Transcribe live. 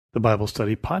The Bible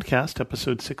Study Podcast,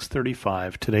 episode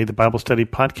 635. Today, the Bible Study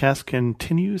Podcast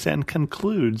continues and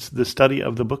concludes the study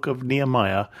of the book of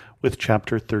Nehemiah with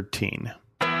chapter 13.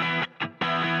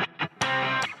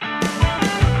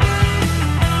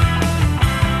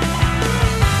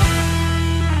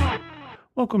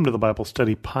 Welcome to the Bible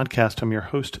Study Podcast. I'm your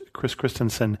host, Chris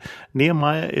Christensen.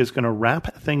 Nehemiah is going to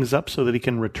wrap things up so that he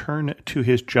can return to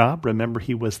his job. Remember,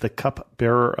 he was the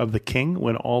cupbearer of the king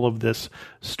when all of this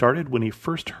started, when he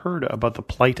first heard about the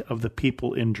plight of the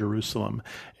people in Jerusalem,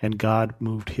 and God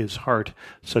moved his heart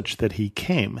such that he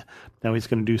came. Now he's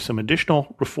going to do some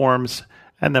additional reforms,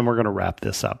 and then we're going to wrap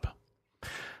this up.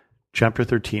 Chapter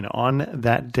 13. On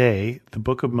that day, the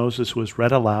book of Moses was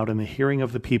read aloud in the hearing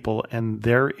of the people, and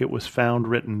there it was found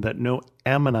written that no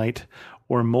Ammonite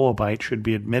or Moabite should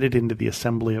be admitted into the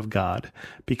assembly of God,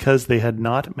 because they had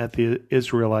not met the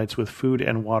Israelites with food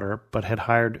and water, but had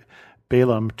hired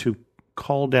Balaam to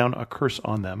call down a curse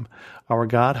on them. Our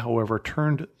God, however,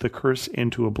 turned the curse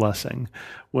into a blessing.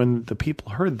 When the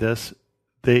people heard this,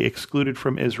 they excluded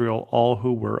from Israel all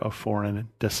who were of foreign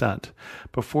descent.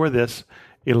 Before this,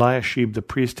 Eliashib the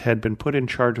priest had been put in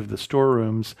charge of the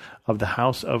storerooms of the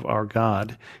house of our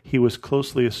God. He was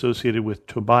closely associated with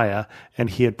Tobiah, and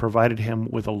he had provided him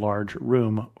with a large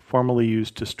room, formerly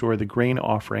used to store the grain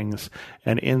offerings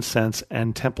and incense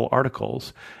and temple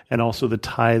articles, and also the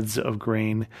tithes of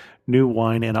grain, new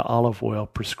wine, and olive oil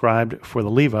prescribed for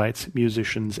the Levites,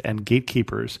 musicians, and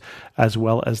gatekeepers, as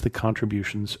well as the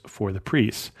contributions for the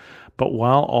priests. But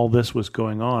while all this was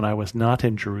going on, I was not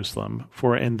in Jerusalem,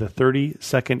 for in the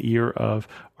 32nd year of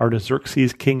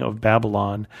Artaxerxes, king of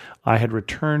Babylon, I had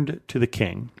returned to the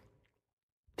king.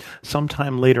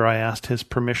 Sometime later I asked his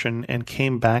permission and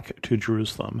came back to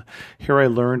Jerusalem. Here I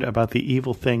learned about the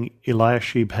evil thing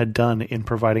Eliashib had done in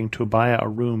providing Tobiah a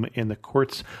room in the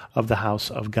courts of the house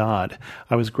of God.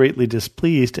 I was greatly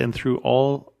displeased and threw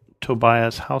all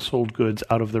Tobiah's household goods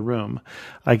out of the room.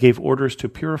 I gave orders to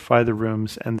purify the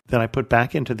rooms, and then I put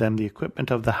back into them the equipment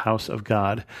of the house of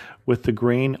God, with the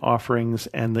grain offerings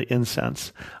and the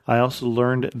incense. I also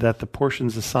learned that the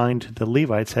portions assigned to the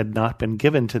Levites had not been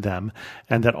given to them,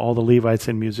 and that all the Levites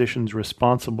and musicians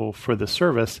responsible for the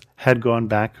service had gone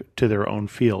back to their own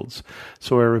fields.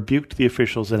 So I rebuked the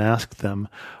officials and asked them,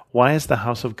 "Why is the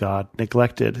house of God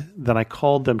neglected?" Then I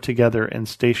called them together and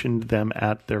stationed them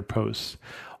at their posts.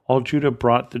 All Judah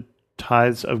brought the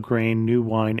tithes of grain, new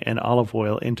wine, and olive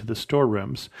oil into the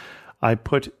storerooms. I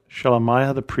put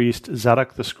Shelemiah the priest,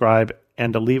 Zadok the scribe,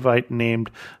 and a Levite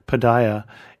named Pedaiah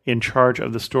in charge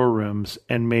of the storerooms,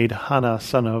 and made Hannah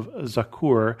son of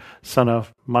Zakur, son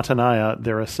of Mattaniah,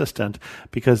 their assistant,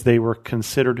 because they were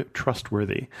considered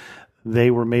trustworthy.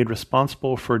 They were made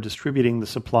responsible for distributing the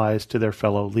supplies to their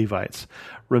fellow Levites.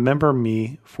 Remember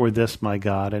me for this, my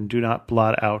God, and do not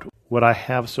blot out what I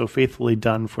have so faithfully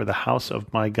done for the house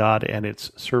of my God and its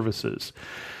services.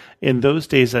 In those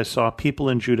days I saw people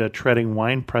in Judah treading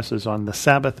wine presses on the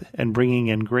Sabbath and bringing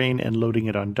in grain and loading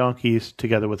it on donkeys,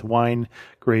 together with wine,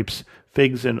 grapes,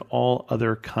 figs, and all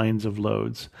other kinds of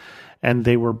loads. And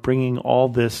they were bringing all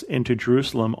this into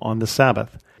Jerusalem on the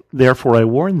Sabbath. Therefore I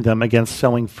warned them against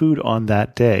selling food on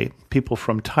that day. People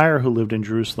from Tyre who lived in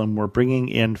Jerusalem were bringing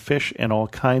in fish and all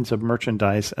kinds of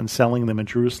merchandise and selling them in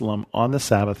Jerusalem on the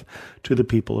Sabbath to the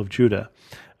people of Judah.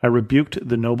 I rebuked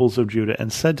the nobles of Judah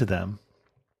and said to them,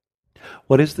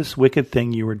 "What is this wicked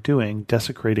thing you are doing,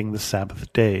 desecrating the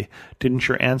Sabbath day? Didn't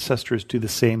your ancestors do the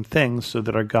same thing, so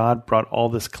that our God brought all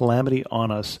this calamity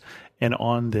on us and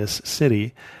on this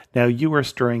city? Now you are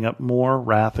stirring up more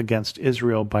wrath against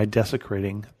Israel by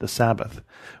desecrating the Sabbath."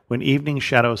 When evening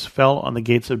shadows fell on the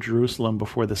gates of Jerusalem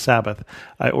before the Sabbath,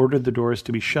 I ordered the doors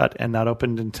to be shut and not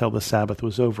opened until the Sabbath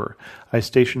was over. I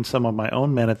stationed some of my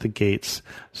own men at the gates,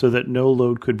 so that no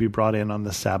load could be brought in on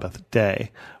the Sabbath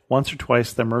day. Once or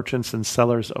twice the merchants and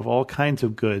sellers of all kinds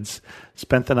of goods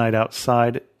spent the night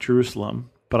outside Jerusalem.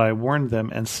 But I warned them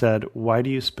and said, "Why do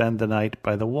you spend the night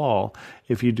by the wall?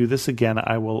 If you do this again,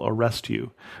 I will arrest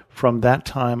you." From that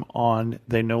time on,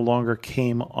 they no longer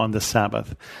came on the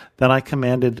Sabbath. Then I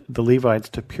commanded the Levites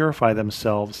to purify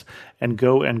themselves and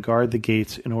go and guard the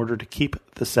gates in order to keep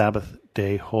the Sabbath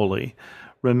day holy.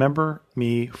 Remember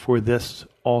me for this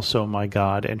also, my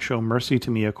God, and show mercy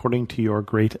to me according to your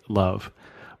great love.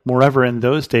 Moreover, in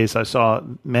those days I saw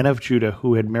men of Judah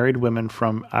who had married women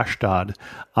from Ashdod,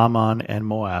 Ammon, and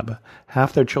Moab.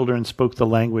 Half their children spoke the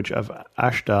language of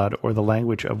Ashdod or the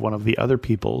language of one of the other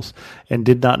peoples, and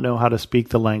did not know how to speak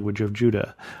the language of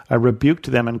Judah. I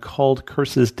rebuked them and called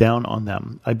curses down on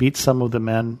them. I beat some of the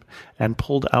men and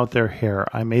pulled out their hair.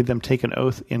 I made them take an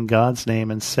oath in God's name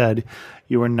and said,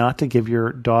 "You are not to give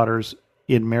your daughters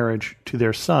in marriage to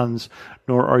their sons,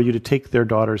 nor are you to take their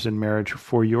daughters in marriage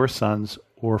for your sons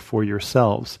or for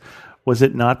yourselves. Was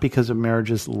it not because of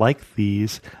marriages like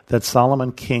these that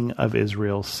Solomon, king of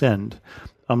Israel, sinned?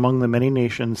 Among the many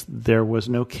nations there was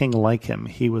no king like him.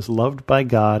 He was loved by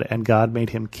God, and God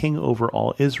made him king over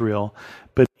all Israel,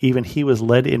 but even he was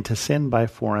led into sin by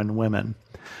foreign women.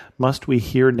 Must we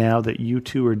hear now that you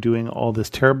two are doing all this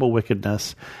terrible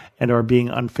wickedness and are being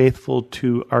unfaithful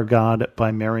to our God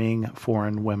by marrying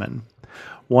foreign women?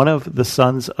 One of the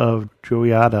sons of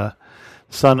Joiada,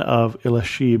 son of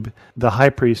Eliashib, the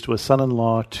high priest, was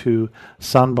son-in-law to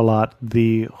Sanballat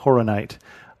the Horonite,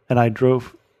 and I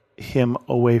drove him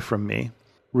away from me.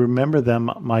 Remember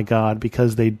them, my God,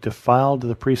 because they defiled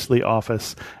the priestly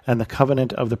office and the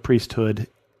covenant of the priesthood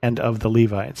and of the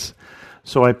Levites.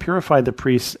 So I purified the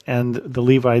priests and the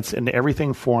Levites and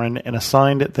everything foreign and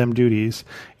assigned them duties,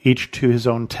 each to his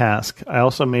own task. I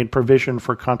also made provision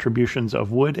for contributions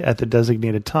of wood at the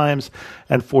designated times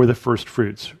and for the first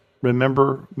fruits.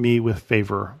 Remember me with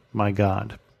favor, my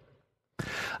God.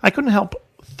 I couldn't help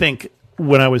think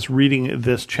when I was reading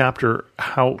this chapter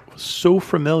how so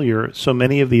familiar so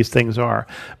many of these things are.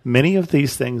 Many of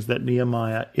these things that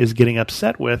Nehemiah is getting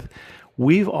upset with,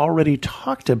 we've already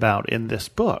talked about in this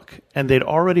book, and they'd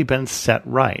already been set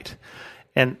right.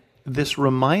 And this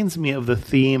reminds me of the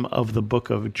theme of the book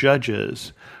of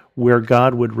Judges, where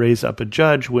God would raise up a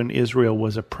judge when Israel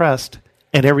was oppressed,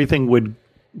 and everything would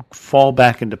fall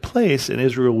back into place, and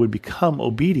Israel would become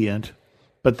obedient.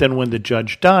 But then when the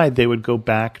judge died, they would go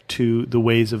back to the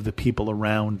ways of the people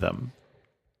around them.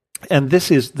 And this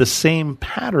is the same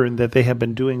pattern that they have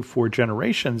been doing for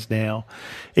generations now,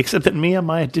 except that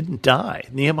Nehemiah didn't die.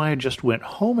 Nehemiah just went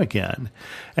home again.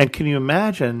 And can you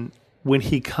imagine when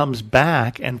he comes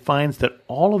back and finds that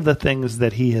all of the things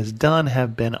that he has done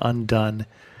have been undone,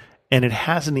 and it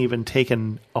hasn't even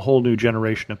taken a whole new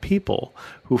generation of people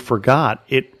who forgot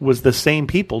it was the same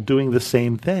people doing the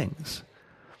same things.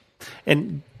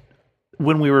 And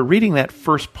when we were reading that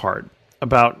first part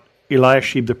about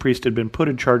Eliashib the priest had been put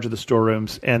in charge of the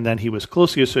storerooms, and then he was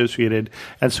closely associated,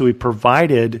 and so he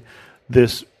provided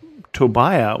this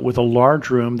Tobiah with a large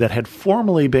room that had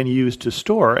formerly been used to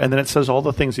store, and then it says all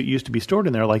the things that used to be stored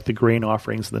in there, like the grain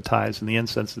offerings and the tithes and the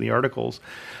incense and the articles.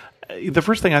 The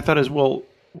first thing I thought is, well,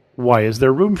 why is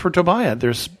there room for Tobiah?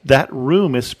 That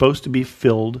room is supposed to be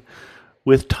filled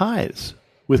with tithes,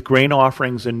 with grain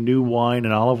offerings and new wine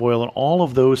and olive oil and all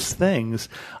of those things.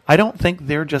 I don't think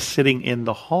they're just sitting in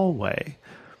the hallway.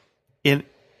 In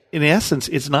essence,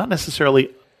 it's not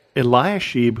necessarily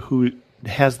Eliashib who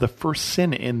has the first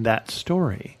sin in that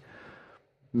story.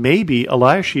 Maybe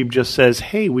Eliashib just says,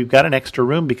 hey, we've got an extra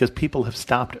room because people have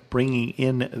stopped bringing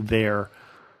in their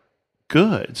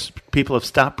goods. People have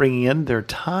stopped bringing in their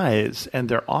tithes and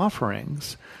their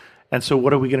offerings. And so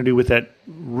what are we going to do with that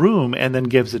room? And then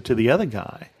gives it to the other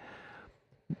guy.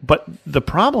 But the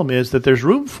problem is that there's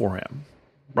room for him,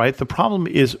 right? The problem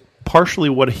is partially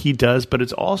what he does, but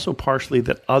it's also partially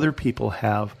that other people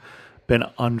have been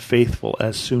unfaithful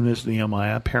as soon as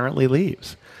Nehemiah apparently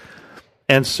leaves.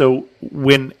 And so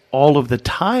when all of the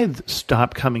tithes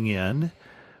stop coming in,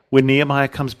 when Nehemiah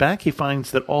comes back, he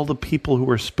finds that all the people who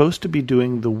were supposed to be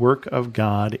doing the work of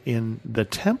God in the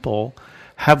temple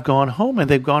have gone home, and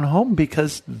they've gone home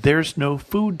because there's no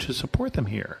food to support them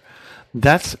here.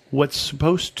 That's what's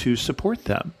supposed to support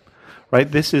them, right?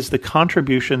 This is the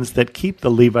contributions that keep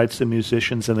the Levites, the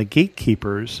musicians, and the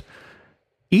gatekeepers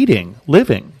eating,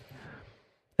 living.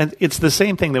 And it's the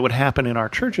same thing that would happen in our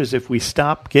churches if we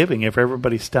stop giving. If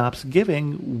everybody stops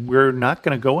giving, we're not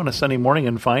going to go on a Sunday morning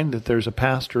and find that there's a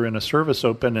pastor and a service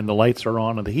open and the lights are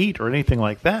on and the heat or anything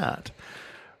like that.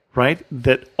 Right?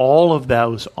 That all of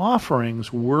those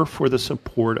offerings were for the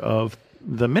support of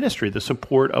the ministry, the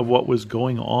support of what was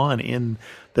going on in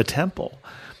the temple.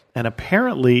 And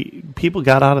apparently people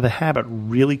got out of the habit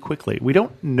really quickly. We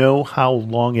don't know how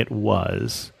long it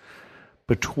was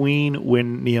between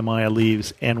when Nehemiah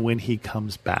leaves and when he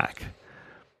comes back.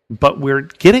 But we're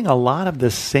getting a lot of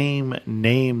the same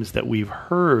names that we've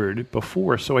heard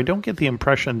before, so I don't get the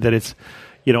impression that it's,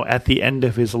 at the end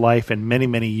of his life and many,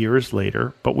 many years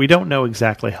later, but we don't know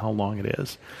exactly how long it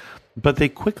is. But they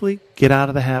quickly get out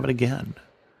of the habit again.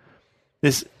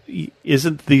 This is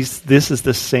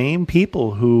the same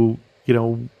people who,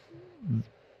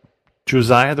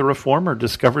 Josiah the Reformer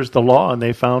discovers the law, and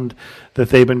they found that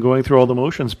they've been going through all the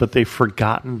motions, but they've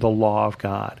forgotten the law of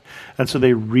God. And so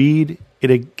they read it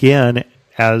again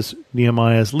as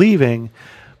Nehemiah is leaving,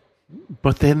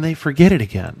 but then they forget it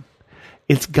again.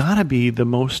 It's got to be the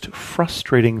most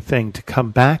frustrating thing to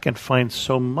come back and find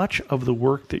so much of the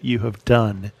work that you have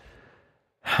done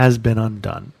has been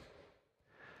undone.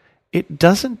 it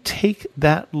doesn't take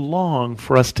that long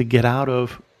for us to get out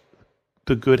of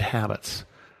the good habits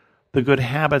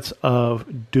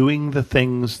of doing the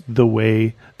things the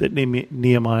way that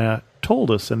Nehemiah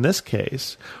told us in this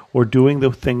case, or doing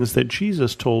the things that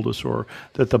Jesus told us, or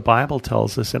that the Bible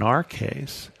tells us in our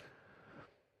case.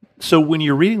 So when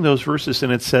you're reading those verses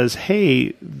and it says,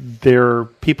 hey,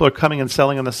 people are coming and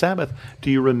selling on the Sabbath,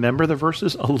 do you remember the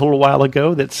verses a little while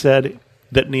ago that said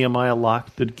that Nehemiah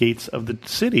locked the gates of the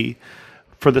city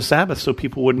for the Sabbath so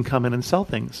people wouldn't come in and sell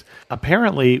things?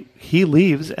 Apparently, he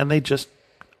leaves and they just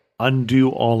undo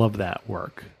all of that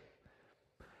work.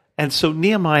 And so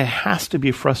Nehemiah has to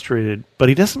be frustrated, but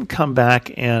he doesn't come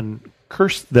back and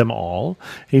curse them all.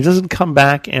 He doesn't come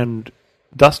back and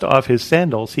dust off his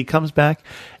sandals. He comes back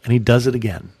and he does it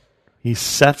again. He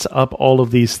sets up all of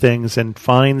these things and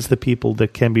finds the people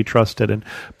that can be trusted and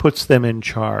puts them in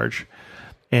charge.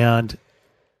 And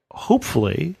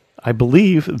hopefully, I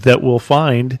believe that we'll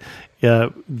find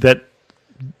that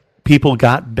people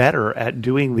got better at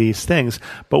doing these things,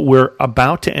 but we're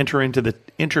about to enter into the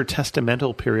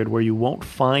intertestamental period where you won't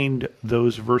find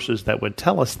those verses that would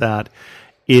tell us that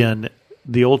in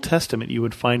the Old Testament. You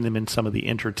would find them in some of the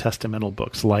intertestamental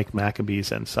books like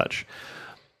Maccabees and such.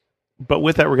 But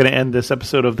with that, we're going to end this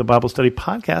episode of the Bible Study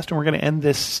Podcast, and we're going to end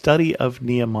this study of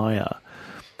Nehemiah.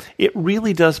 It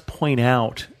really does point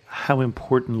out how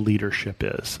important leadership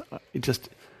is.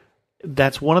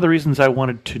 That's one of the reasons I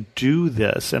wanted to do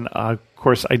this. And of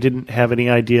course, I didn't have any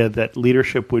idea that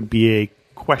leadership would be a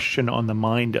question on the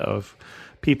mind of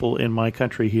people in my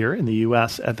country here in the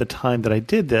U.S. at the time that I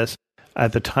did this.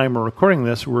 At the time we're recording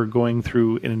this, we're going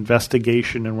through an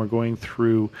investigation and we're going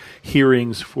through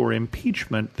hearings for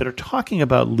impeachment that are talking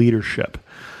about leadership.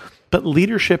 But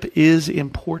leadership is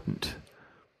important.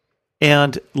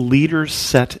 And leaders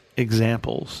set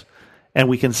examples. And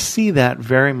we can see that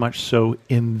very much so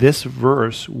in this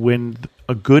verse. When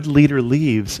a good leader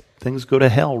leaves, things go to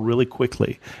hell really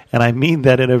quickly. And I mean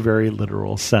that in a very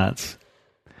literal sense.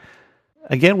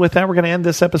 Again, with that, we're going to end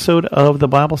this episode of the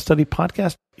Bible Study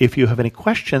Podcast. If you have any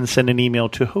questions, send an email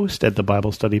to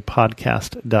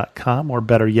host@thebiblestudypodcast.com, or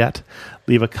better yet,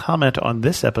 leave a comment on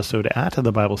this episode at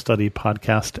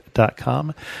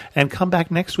thebiblestudypodcast.com, and come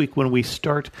back next week when we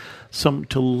start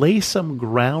to lay some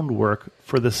groundwork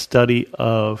for the study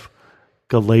of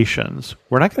Galatians.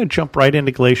 We're not going to jump right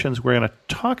into Galatians. We're going to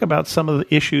talk about some of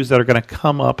the issues that are going to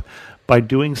come up by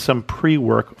doing some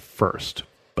pre-work first.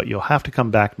 But you'll have to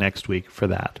come back next week for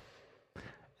that.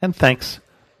 And thanks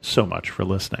so much for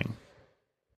listening.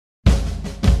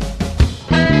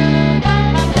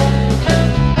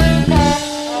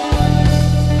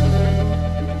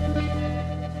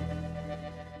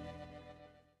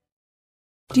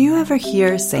 Do you ever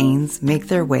hear sayings make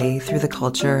their way through the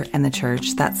culture and the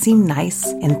church that seem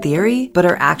nice in theory, but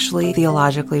are actually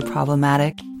theologically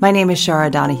problematic? My name is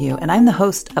Shara Donahue, and I'm the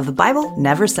host of The Bible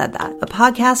Never Said That, a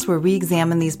podcast where we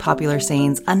examine these popular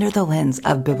sayings under the lens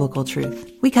of biblical truth.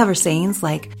 We cover sayings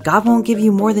like, God won't give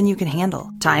you more than you can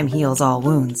handle, time heals all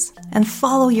wounds, and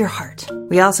follow your heart.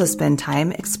 We also spend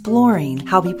time exploring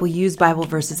how people use Bible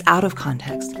verses out of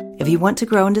context. If you want to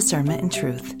grow in discernment and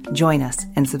truth, join us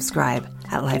and subscribe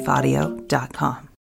at lifeaudio.com.